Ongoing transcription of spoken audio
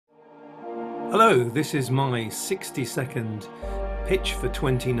Hello, this is my 60-second pitch for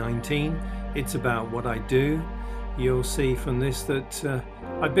 2019. It's about what I do. You'll see from this that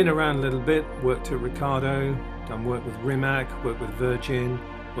I've been around a little bit, worked at Ricardo, done work with Rimac, worked with Virgin,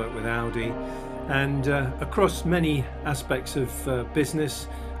 worked with Audi, and across many aspects of business,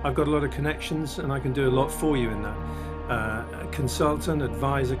 I've got a lot of connections and I can do a lot for you in that. A consultant,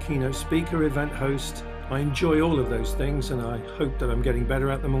 advisor, keynote speaker, event host. I enjoy all of those things and I hope that I'm getting better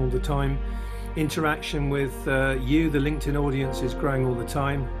at them all the time. Interaction with you, the LinkedIn audience, is growing all the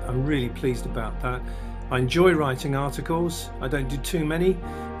time. I'm really pleased about that. I enjoy writing articles. I don't do too many,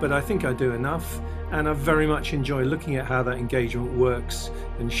 but I think I do enough. And I very much enjoy looking at how that engagement works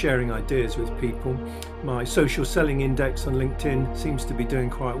and sharing ideas with people. My social selling index on LinkedIn seems to be doing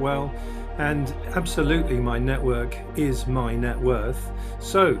quite well. And absolutely, my network is my net worth.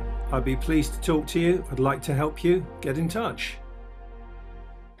 So I'd be pleased to talk to you. I'd like to help you. Get in touch.